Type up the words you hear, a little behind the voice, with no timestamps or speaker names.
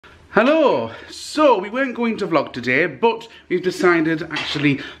Hello! So, we weren't going to vlog today, but we've decided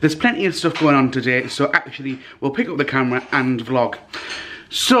actually there's plenty of stuff going on today, so actually we'll pick up the camera and vlog.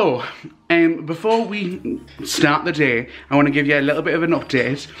 So, before we start the day, I want to give you a little bit of an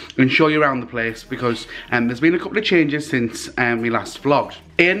update and show you around the place because there's been a couple of changes since we last vlogged.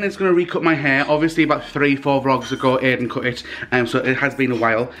 Aiden is going to recut my hair. Obviously about 3-4 vlogs ago Aiden cut it, so it has been a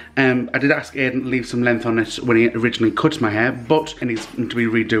while. I did ask Aiden to leave some length on it when he originally cut my hair, but it needs to be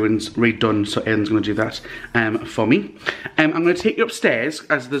redone, so Aiden's going to do that for me. I'm going to take you upstairs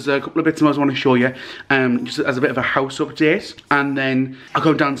as there's a couple of bits I want to show you, just as a bit of a house update, and then I'll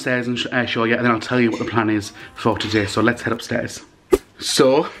go downstairs and show you, and then I'll tell you what the plan is for today. So let's head upstairs.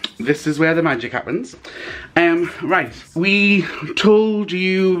 So, this is where the magic happens. Right, we told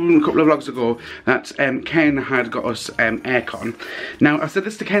you a couple of vlogs ago that Ken had got us aircon. Now, I said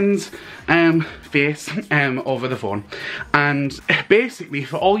this to Ken's face over the phone, and basically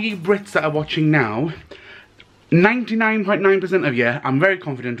for all you Brits that are watching now, 99.9% of you, I'm very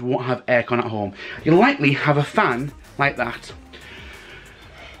confident, won't have aircon at home. You'll likely have a fan like that.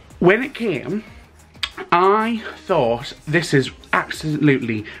 When it came, I thought this is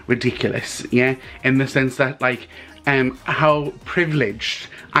absolutely ridiculous, yeah, in the sense that, like, how privileged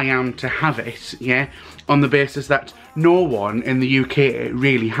I am to have it, yeah, on the basis that no one in the UK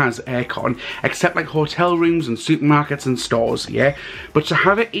really has aircon, except like hotel rooms and supermarkets and stores, yeah, but to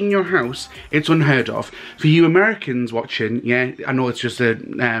have it in your house, it's unheard of. For you Americans watching, yeah, I know it's just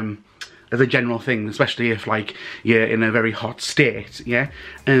as a general thing, especially if like you're in a very hot state, yeah.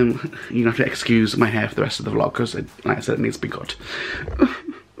 You have to excuse my hair for the rest of the vlog because, like I said, it needs to be cut.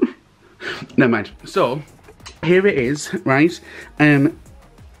 Never mind. So here it is, right? There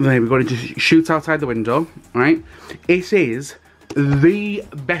we've got it just shoots outside the window, right? It is the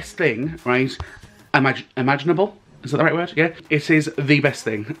best thing, right? Imaginable. Is that the right word? Yeah. It is the best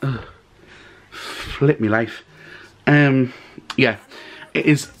thing. Ugh. Flip me life. Yeah. It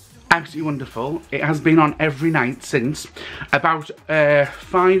is absolutely wonderful. It has been on every night since. About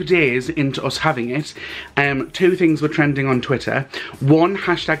 5 days into us having it, 2 things were trending on Twitter. One,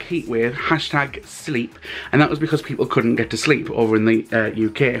 hashtag heatwave, hashtag sleep, and that was because people couldn't get to sleep over in the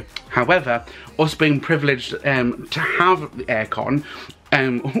UK. However, us being privileged to have the aircon,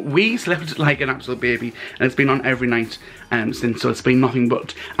 we slept like an absolute baby, and it's been on every night since, so it's been nothing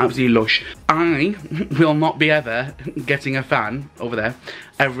but absolutely lush. I will not be ever getting a fan over there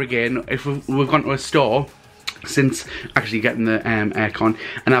ever again. If we've gone to a store since actually getting the aircon,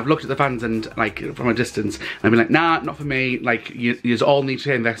 and I've looked at the fans and like from a distance, and I've been like, nah, not for me. Like you all need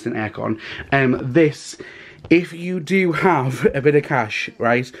to invest in aircon. This, if you do have a bit of cash,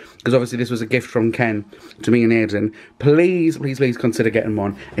 right, because obviously this was a gift from Ken to me and Aiden, please, please, please consider getting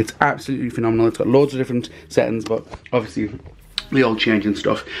one. It's absolutely phenomenal. It's got loads of different settings, but obviously they all change and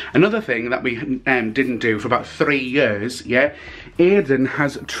stuff. Another thing that we didn't do for about 3 years, yeah, Aiden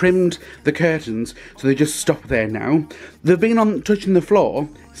has trimmed the curtains so they just stop there now. They've been on touching the floor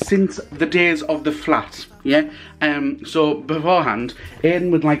since the days of the flat, yeah. So beforehand,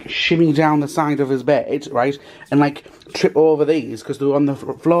 Aiden would like shimmy down the side of his bed, right, and like trip over these because they were on the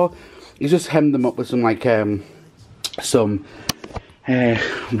floor. He's just hemmed them up with some like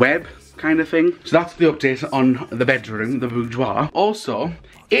web kind of thing. So that's the update on the bedroom, the boudoir. Also,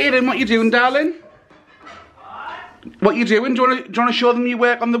 Aiden, what you doing, darling? What you doing? Do you want to show them your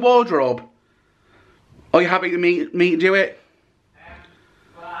work on the wardrobe? Are you happy to me to do it?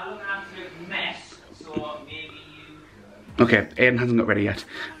 Well, I look an absolute mess, so maybe you... Okay, Aiden hasn't got ready yet,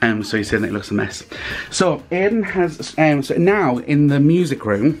 so he's saying that it looks a mess. So Aiden has, so now in the music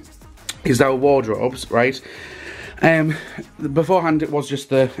room is our wardrobes, right? Beforehand it was just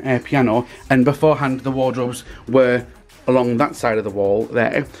the piano, and beforehand the wardrobes were along that side of the wall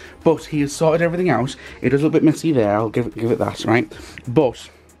there, but he has sorted everything out. It is a little bit messy there, I'll give it that, right? But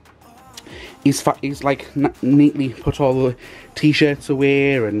he's like neatly put all the t-shirts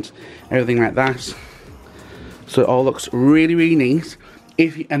away and everything like that, so it all looks really, really neat.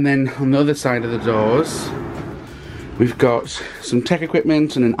 And then on the other side of the doors we've got some tech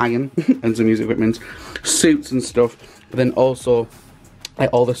equipment and an iron and some music equipment, suits and stuff, but then also like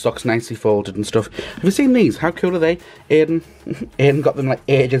all the socks nicely folded and stuff. Have you seen these? How cool are they? Aiden got them like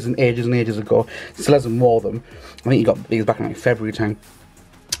ages and ages and ages ago. Still hasn't worn them. I think he got these back in like February time.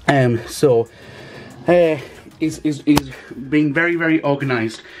 He's being very, very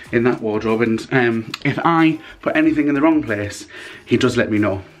organised in that wardrobe, and if I put anything in the wrong place, he does let me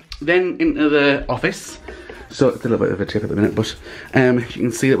know. Then into the office. So it's a little bit of a tip at the minute, but you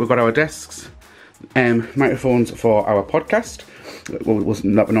can see that we've got our desks, microphones for our podcast, that we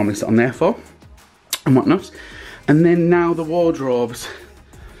normally sit on there for, and whatnot. And then now the wardrobes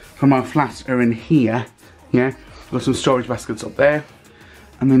from our flat are in here. Yeah, we've got some storage baskets up there,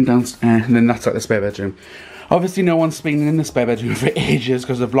 and then downstairs, and then that's like the spare bedroom. Obviously, no one's been in the spare bedroom for ages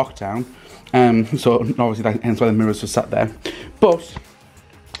because of lockdown. So obviously, hence why the mirrors were sat there. But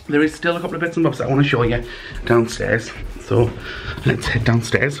there is still a couple of bits and bobs that I want to show you downstairs. So let's head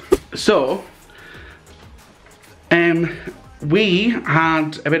downstairs. So we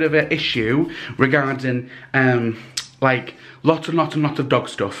had a bit of an issue regarding like lots and lots of dog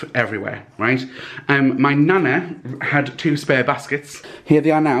stuff everywhere, right? My nana had 2 spare baskets. Here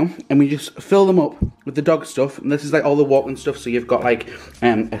they are now, and we just fill them up with the dog stuff. And this is like all the walking stuff. So you've got like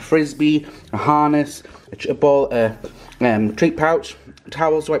a frisbee, a harness, a ball, a treat pouch,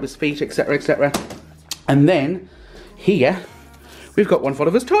 towels to wipe his feet, etc, etc. And then here we've got one full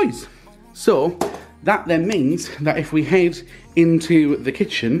of his toys. So that then means that if we head into the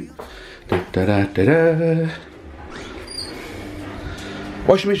kitchen,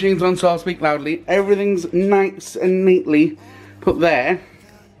 washing machine's on, so I'll speak loudly. Everything's nice and neatly put there,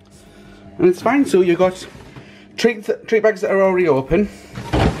 and it's fine. So you've got treat bags that are already open,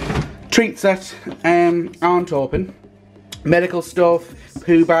 treats that aren't open, medical stuff,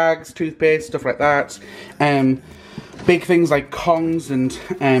 poo bags, toothpaste, stuff like that. Big things like Kongs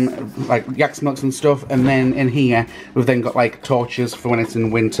and like Yak's milks and stuff, and then in here we've then got like torches for when it's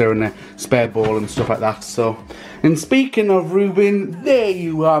in winter and a spare bowl and stuff like that. So, and speaking of Ruben, there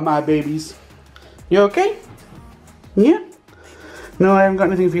you are, my babies. You okay? Yeah? No, I haven't got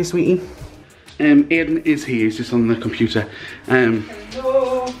anything for you, sweetie. Aiden is here, he's just on the computer.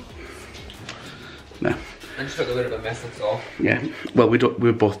 Hello. No. I just took a little bit of a mess, that's all. Yeah, well, we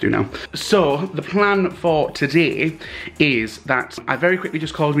both do now. So, the plan for today is that I very quickly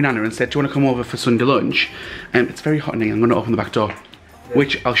just called my nana and said, do you want to come over for Sunday lunch? It's very hot in here, I'm going to open the back door,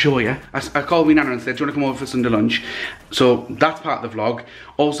 which I'll show you. I called my nana and said, do you want to come over for Sunday lunch? So, that's part of the vlog.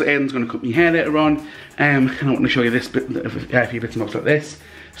 Also, Aiden's going to cut my hair later on, and I want to show you this bit, a few bits and bobs like this.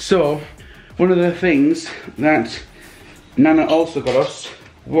 So, one of the things that Nana also got us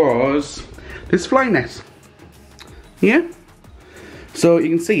was this fly net. Yeah, so you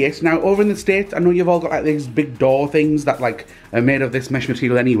can see it now over in the States. I know you've all got like these big door things that like are made of this mesh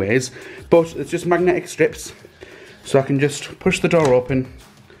material anyways, but it's just magnetic strips, so I can just push the door open,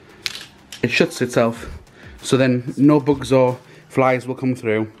 it shuts itself, so then no bugs or flies will come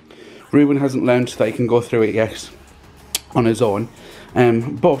through. Ruben hasn't learned that he can go through it yet on his own,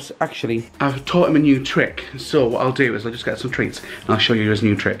 but actually I've taught him a new trick. So what I'll do is I'll just get some treats and I'll show you his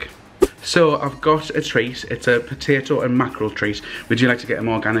new trick. So I've got a treat, it's a potato and mackerel treat. Would you like to get them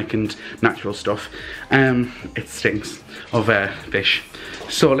organic and natural stuff? It stinks of fish.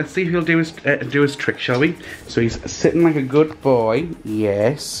 So let's see if he'll do his trick, shall we? So he's sitting like a good boy,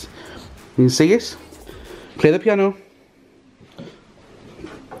 yes. You see it? Play the piano.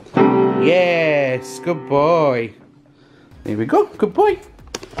 Yes, good boy. There we go, good boy.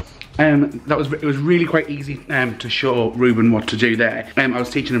 It was really quite easy to show Ruben what to do there. I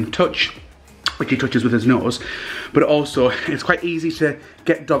was teaching him touch, which he touches with his nose, but also it's quite easy to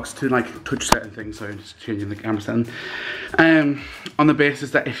get dogs to like touch certain things. So I'm just changing the camera setting. On the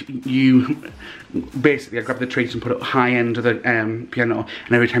basis that if you basically I grabbed the treat and put it high end of the piano,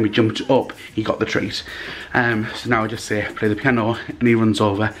 and every time he jumped up, he got the treat. So now I just say play the piano, and he runs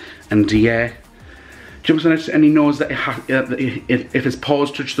over and jumps on it, and he knows that if his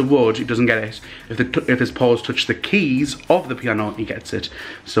paws touch the wood, he doesn't get it. If his paws touch the keys of the piano, he gets it.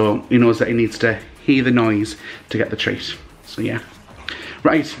 So he knows that he needs to hear the noise to get the treat. So yeah.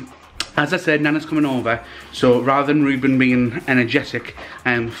 Right, as I said, Nana's coming over. So rather than Ruben being energetic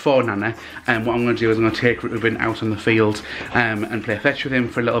for Nana, what I'm going to do is I'm going to take Ruben out on the field and play fetch with him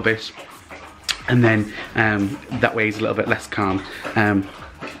for a little bit. And then that way he's a little bit less calm.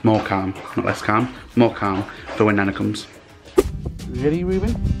 More calm, not less calm, more calm for when Nana comes. Ready,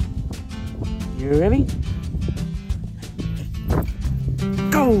 Ruben? You ready?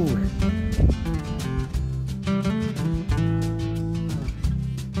 Go!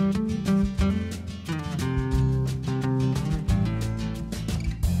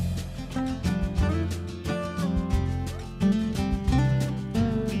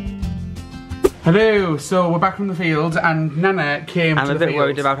 Hello, so we're back from the field and Nana came to the field. I'm a bit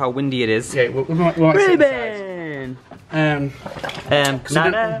worried about how windy it is. Yeah, we might Ruben!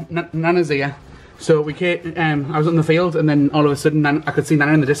 Nana's here. So we came, I was on the field and then all of a sudden I could see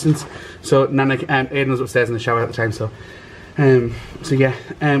Nana in the distance. So Nana, Aiden was upstairs in the shower at the time, so yeah,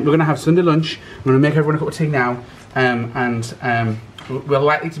 we're going to have Sunday lunch. I'm going to make everyone a cup of tea now, and We're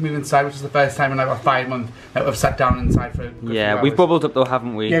likely to move inside, which is the first time in like 5 months that we've sat down inside for a good few we've hours. bubbled up though,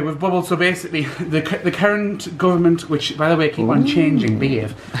 haven't we? Yeah, we've bubbled. So basically, the current government, which by the way keep on changing,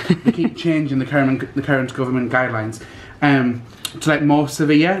 they keep changing the current government guidelines to like more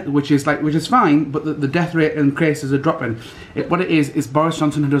severe, which is fine, but the death rate and cases are dropping. What it is Boris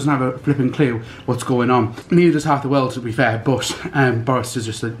Johnson, who doesn't have a flipping clue what's going on. Neither does half the world, to be fair. But Boris is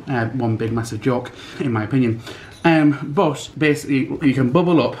just one big massive joke, in my opinion. But basically you can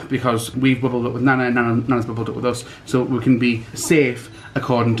bubble up because we've bubbled up with Nana and Nana's bubbled up with us, so we can be safe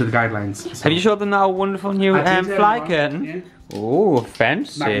according to the guidelines. So, have you showed them that wonderful new fly curtain? Yeah. Oh,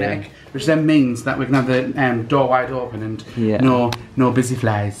 fancy. Magnetic, which then means that we can have the door wide open and no busy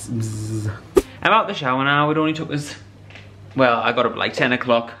flies. Bzz. I'm out the shower now. It only took us, well, I got up like 10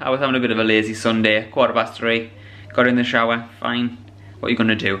 o'clock. I was having a bit of a lazy Sunday, 3:15. Got in the shower, fine. What are you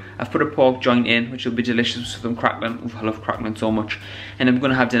gonna do? I've put a pork joint in, which will be delicious with some crackling. Ooh, I love crackling so much. And I'm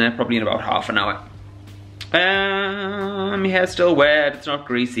gonna have dinner probably in about half an hour. My hair's still wet, it's not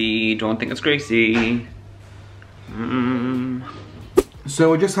greasy. Don't think it's greasy. So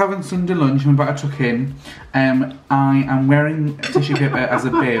we're just having Sunday lunch. I'm about to tuck in. I am wearing tissue paper as a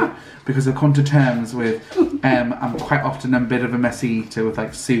bib because I've come to terms with I'm quite often a bit of a messy eater with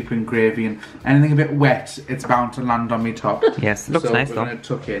like soup and gravy, and anything a bit wet, it's bound to land on me top. Yes, looks so nice we're though. Gonna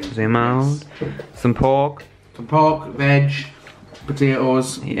tuck in. Zoom out. Some pork. Some pork, veg,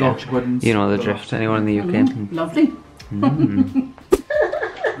 potatoes, Yorkshire puddings. You know the drift. Anyone in the UK? Lovely.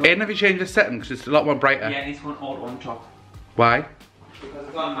 Aiden, have you changed the setting because it's a lot more brighter? Yeah, it's one auto on top. Why? Because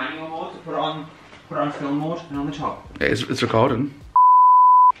I've got a manual mode to put on film mode and on the top. It's recording.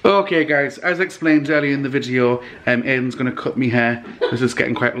 Okay guys, as explained earlier in the video, Aiden's going to cut me hair because it's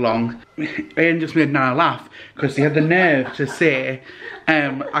getting quite long. Aiden just made Nana laugh because he had the nerve to say,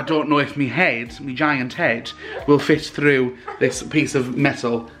 I don't know if my giant head, will fit through this piece of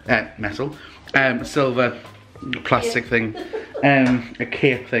silver plastic thing, a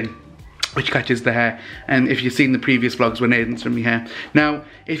cape thing, which catches the hair. And if you've seen the previous vlogs when Aiden's from me hair. Now,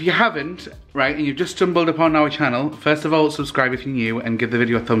 if you haven't, right, and you've just stumbled upon our channel, first of all, subscribe if you're new and give the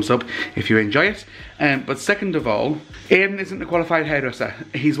video a thumbs up if you enjoy it. But second of all, Aiden isn't a qualified hairdresser.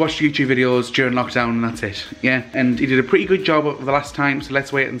 He's watched YouTube videos during lockdown and that's it, yeah? And he did a pretty good job the last time, so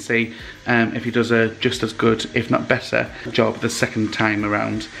let's wait and see if he does a just as good, if not better, job the second time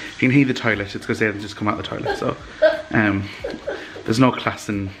around. If you can hear the toilet, it's because Aiden just come out the toilet, so there's no class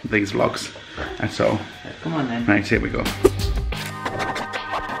in these vlogs at all. Come on then. Right, here we go.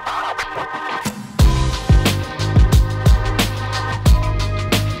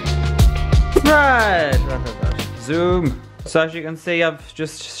 Right. Zoom. So as you can see, I've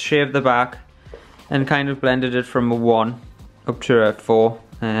just shaved the back and kind of blended it from a 1 up to a 4.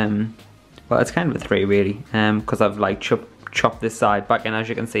 Well, it's kind of a 3 really, because I've like chopped this side back, and as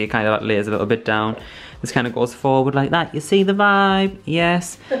you can see, it kind of like lays a little bit down. This kind of goes forward like that. You see the vibe?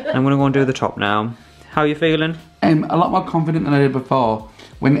 Yes. I'm gonna go and do the top now. How are you feeling? A lot more confident than I did before.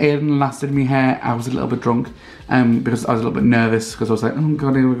 When Aiden last did my hair, I was a little bit drunk because I was a little bit nervous because I was like, oh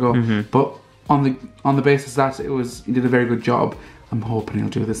god, here we go. But on the basis that he did a very good job, I'm hoping he'll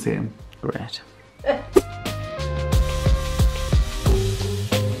do the same. Great.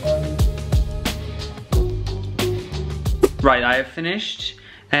 Right, I have finished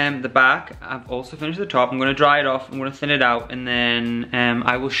the back. I've also finished the top. I'm going to dry it off. I'm going to thin it out, and then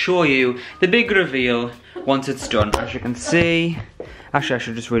I will show you the big reveal once it's done. As you can see, actually I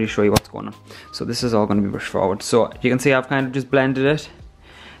should just really show you what's going on. So this is all going to be brushed forward. So you can see I've kind of just blended it.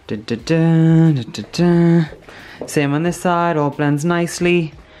 Same on this side, all blends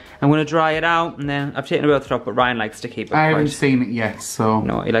nicely. I'm going to dry it out, and then I've taken it out the top, but Ryan likes to keep it I haven't seen it yet, so...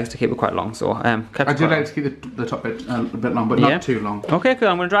 No, he likes to keep it quite long, so... I do like to keep the top bit a bit long, but not too long. Okay, cool,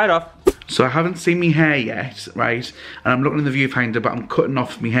 I'm going to dry it off. So I haven't seen me hair yet, right? And I'm looking in the viewfinder, but I'm cutting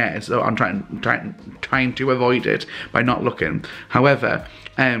off my hair, so I'm trying to avoid it by not looking. However,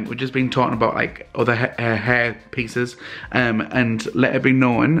 we've just been talking about like other hair pieces, and let it be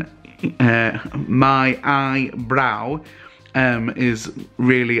known, my eyebrow is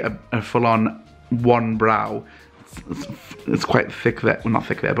really a full-on one brow. It's quite thick there, well not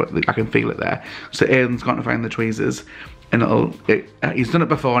thick there, but I can feel it there. So Aiden's got to find the tweezers, and he's done it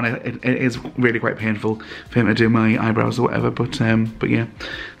before, and it is really quite painful for him to do my eyebrows or whatever, but yeah.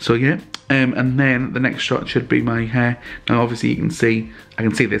 So yeah, and then the next shot should be my hair. Now obviously I can see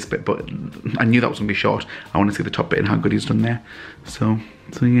this bit, but I knew that was going to be short. I want to see the top bit and how good he's done there. So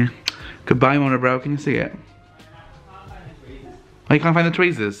yeah. Goodbye monobrow, can you see it? Oh, you can't find the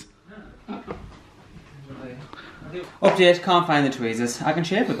tweezers? Update, can't find the tweezers. I can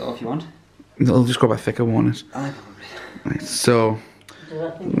shape it though if you want. I'll just grab a thicker one. Probably. Right, so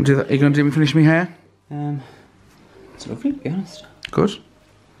Do that. Are you going to finish my hair? It's lovely, to be honest. Good.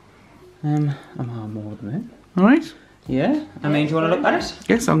 I'm more than it. Alright. Yeah. I mean, do you want to look at it?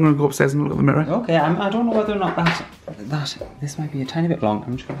 Yes, I'm going to go upstairs and look at the mirror. Okay. I don't know whether or not that this might be a tiny bit long.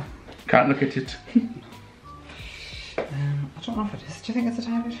 I'm just gonna. Can't look at it. I don't know if it is. Do you think it's a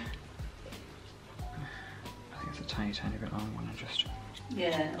tiny bit? I think it's a tiny bit long one. I just.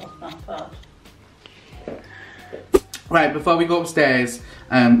 Yeah, that's not bad. Right, before we go upstairs,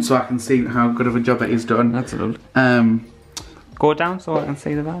 so I can see how good of a job that he's done. That's lovely. Go down so I can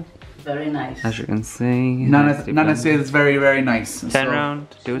see the bag. Very nice. As you can see. Nana says it's very, very nice. Turn around,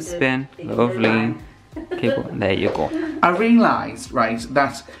 do a spin. Lovely. Keep going. There you go. I realised, right,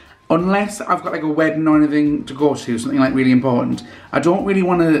 that unless I've got like a wedding or anything to go to, something like really important, I don't really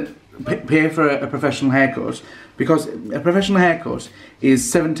want to pay for a professional haircut, because a professional haircut is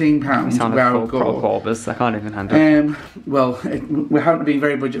 £17 where I would go. I can't even handle it. Well, we're having to be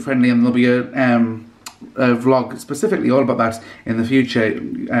very budget friendly, and there'll be a vlog specifically all about that in the future.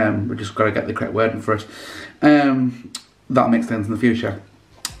 We've just got to get the correct wording for it. That'll make sense in the future.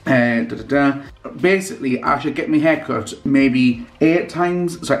 Basically, I should get my haircut maybe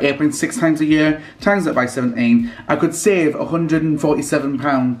 8.6 times a year, times that by 17. I could save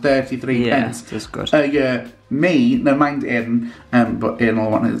 £147.33 that's good. a year. Me, never mind Aiden, but Aiden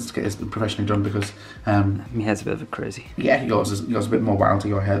will want his to get his professionally done because my hair's a bit of a crazy. Yeah, yours is a bit more wild to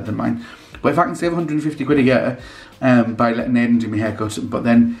your hair than mine. But if I can save 150 quid a year by letting Aiden do my haircut, but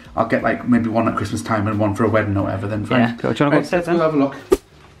then I'll get like maybe one at Christmas time and one for a wedding or whatever, then fine. Yeah, cool. Do you want to go upstairs then? We'll have a look.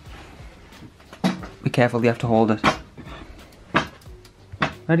 Be careful, you have to hold it.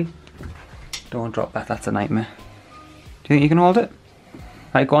 Ready? Don't drop that, that's a nightmare. Do you think you can hold it?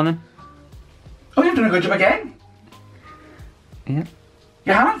 Right, go on then. Oh, you've done a good job again. Yeah.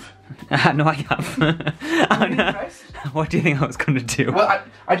 You have? No, I have. I'm impressed. What do you think I was going to do? Well,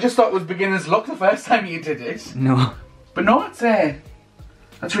 I just thought it was beginner's luck the first time you did it. No. But no, it's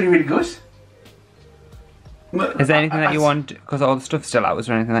that's really, really good. Is there anything that you want, because all the stuff's still out, is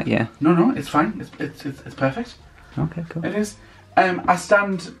there anything that, yeah? No, it's fine. It's perfect. Okay, cool. It is. I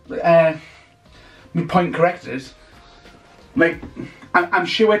stand my point corrected. Like, I'm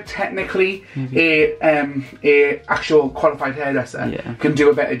sure technically a actual qualified hairdresser can do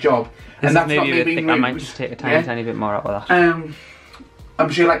a better job, and that's not me being rude. I might just take a tiny bit more out of that. I'm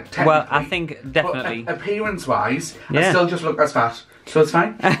sure, like, technically. Well, I think definitely. But appearance-wise, I still just look as fat, so it's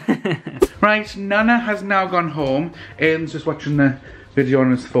fine. Right, Nana has now gone home. Aiden's just watching the video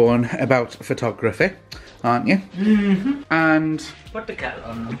on his phone about photography, aren't you? Mm-hmm. And put the kettle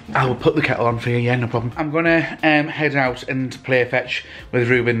on. I will put the kettle on for you, yeah, no problem. I'm gonna head out and play fetch with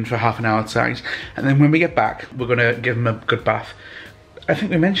Ruben for half an hour outside, and then when we get back, we're gonna give him a good bath. I think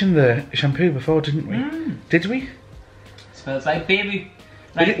we mentioned the shampoo before, didn't we? Did we? Smells like baby.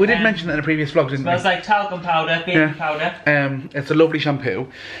 Like, we did mention that in a previous vlog, didn't we? Smells like talcum powder, baby powder. It's a lovely shampoo,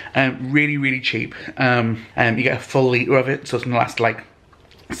 really, really cheap. You get a full litre of it, so it's gonna last like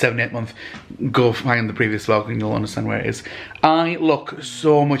 7-8 months. Go find the previous vlog and you'll understand where it is. I look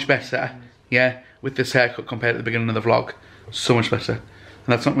so much better, yeah, with this haircut compared to the beginning of the vlog. So much better. And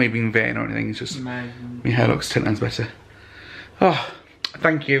that's not me being vain or anything, it's just my hair looks 10 times better. Oh,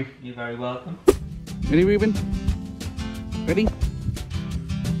 thank you. You're very welcome. Ready, Ruben? Ready?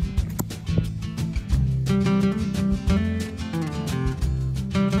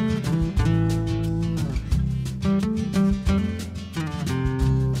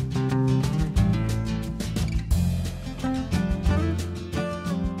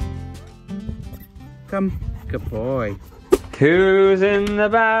 Come, good boy. Who's in the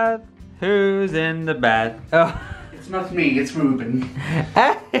bath? Who's in the bath? Oh. It's not me, it's Ruben.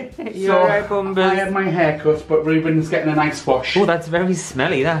 You're right, Bumbers. I had my hair cut, but Ruben's getting a nice wash. Oh, that's very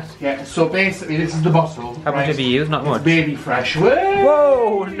smelly, that. Yeah, so basically this is the bottle. How much have you used? Not much. It's baby fresh. Whoa!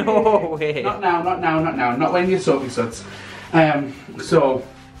 Whoa, no way. Not now, not now, not now. Not when you're soapy suds. So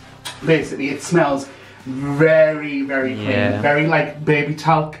basically it smells very, very clean. Very like baby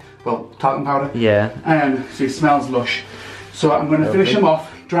talc. Well, talcum powder. Yeah. So it smells lush. So I'm going to finish him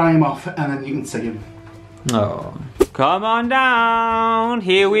off, dry him off, and then you can see him. Oh. Come on down.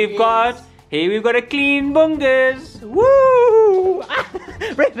 Here we've got a clean bungus. Woo!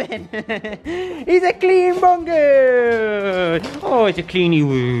 Ribbon. He's a clean bungus. Oh, it's a cleany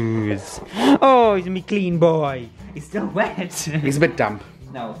woos. Oh, he's a me clean boy. He's still wet. He's a bit damp.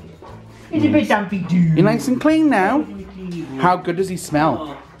 No. He's a bit dampy dude. You're nice and clean now. How good does he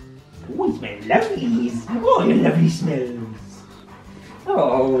smell? Oh, he smells lovely. Oh, your lovely smells.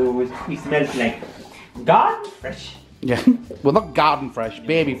 Oh, he smells like garden fresh. Yeah. Well, not garden fresh,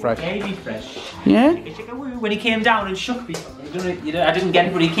 baby fresh. Baby fresh. Yeah? When he came down and shook me. I didn't get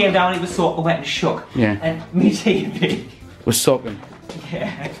it, but he came down, he was so wet and shook. Yeah. And me taking a pic. We're soaking.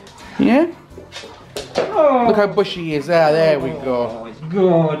 Yeah. Yeah? Oh. Look how bushy he is. There we go. Oh, it's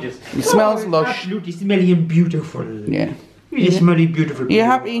gorgeous. It smells lush. Absolutely smelly and beautiful. Yeah. Really smelly, beautiful. Are you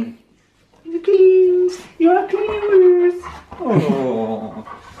happy? You're clean. You're clean. Oh.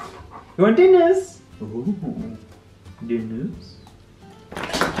 You want dinners? Ooh. Dinners?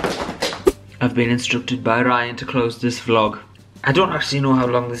 I've been instructed by Ryan to close this vlog. I don't actually know how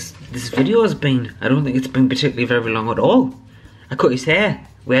long this video has been. I don't think it's been particularly very long at all. I cut his hair.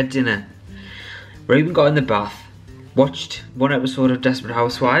 We had dinner. We even got in the bath. Watched one episode of Desperate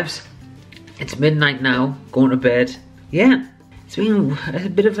Housewives. It's midnight now. Going to bed. Yeah. It's been a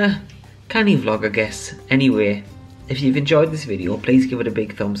bit of a canny vlog, I guess. Anyway, if you've enjoyed this video, please give it a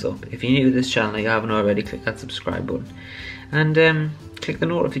big thumbs up. If you're new to this channel and you haven't already, click that subscribe button. And click the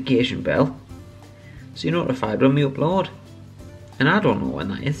notification bell so you're notified when we upload. And I don't know when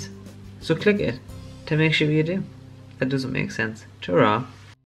that is. So click it to make sure you do. That doesn't make sense. Ta-ra.